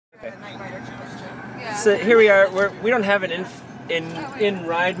So here we are. We don't have an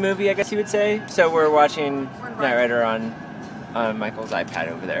in-ride movie, I guess you would say. So we're watching Knight Rider on Michael's iPad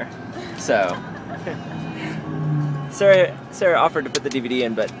over there. So Sarah offered to put the DVD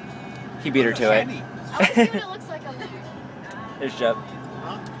in, but he beat her to it. There's Jeb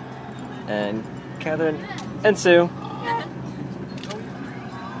and Catherine and Sue.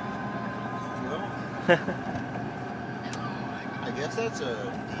 I guess that's a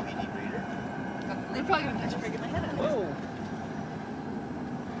DVD reader. They're probably going to catch a break in my head. Whoa.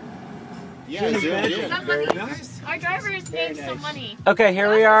 Yeah, very nice. Our driver is paying some money. Okay, here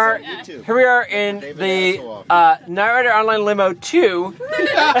we are. Here we are in the Knight Rider Online Limo 2.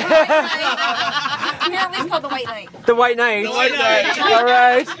 Apparently it's called the White Knight. The White Knight. The White Knight. All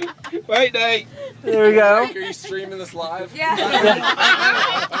right. White Knight. There we go. Are you streaming this live? Yeah.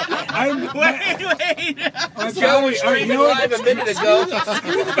 Wait. Joe was streaming live a minute ago.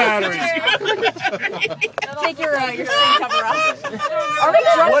 Screw the batteries. Take your screen cover off. Are we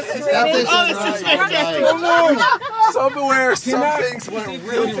drunk streaming? Oh, this is fantastic. Oh no! Somewhere, some things went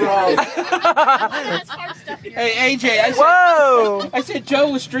really wrong. That's hard stuff here. Hey, AJ, Whoa! I said Joe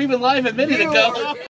was streaming live a minute ago.